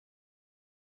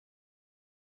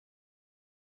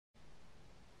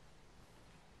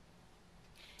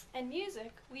and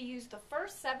music, we use the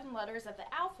first 7 letters of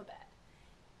the alphabet.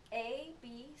 A,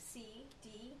 B, C,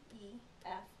 D, E,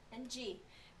 F, and G.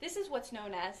 This is what's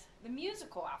known as the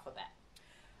musical alphabet.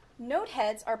 Note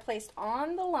heads are placed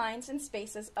on the lines and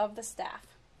spaces of the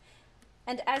staff.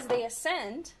 And as they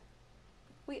ascend,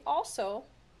 we also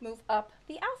move up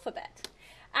the alphabet.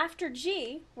 After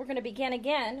G, we're going to begin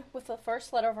again with the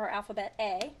first letter of our alphabet,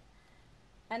 A,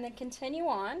 and then continue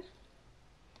on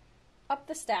up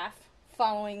the staff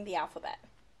following the alphabet.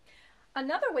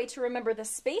 Another way to remember the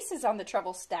spaces on the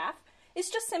treble staff is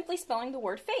just simply spelling the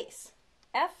word face.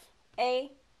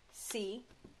 F-A-C-E.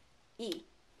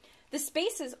 The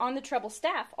spaces on the treble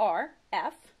staff are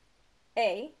F,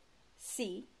 A,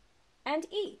 C, and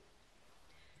E.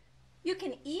 You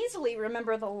can easily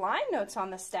remember the line notes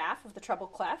on the staff of the treble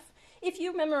clef if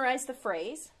you memorize the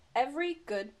phrase, "Every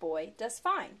good boy does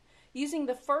fine." Using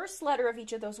the first letter of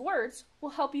each of those words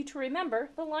will help you to remember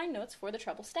the line notes for the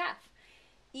treble staff.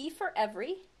 E for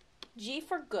every, G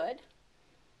for good,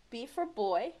 B for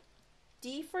boy,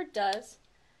 D for does,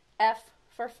 F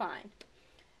for fine.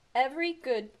 Every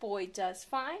good boy does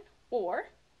fine, or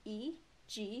E,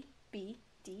 G, B,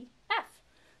 D, F.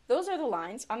 Those are the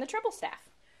lines on the treble staff.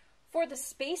 For the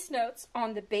space notes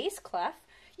on the bass clef,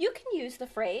 you can use the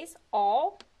phrase,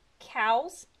 "All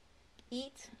cows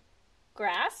eat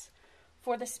grass,"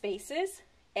 for the spaces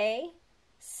A,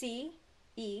 C,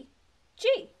 E,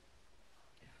 G.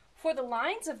 For the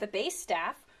lines of the bass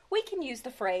staff, we can use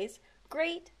the phrase,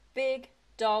 "Great big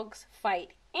dogs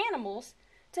fight animals,"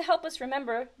 to help us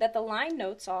remember that the line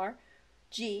notes are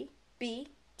G, B,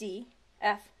 D,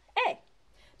 F, A.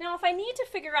 Now, if I need to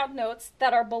figure out notes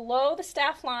that are below the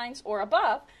staff lines or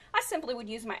above, I simply would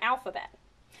use my alphabet.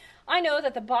 I know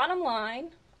that the bottom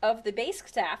line of the bass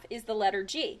staff is the letter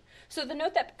G, so the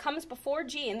note that comes before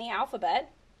G in the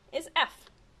alphabet is F.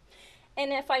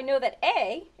 And if I know that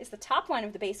A is the top line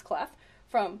of the bass clef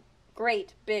from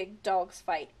 "Great big dogs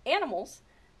fight animals,"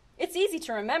 it's easy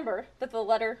to remember that the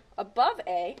letter above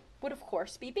A would of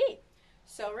course be B.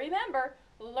 So remember,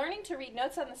 learning to read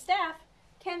notes on the staff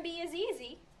can be as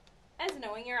easy as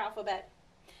knowing your alphabet.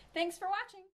 Thanks for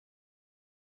watching.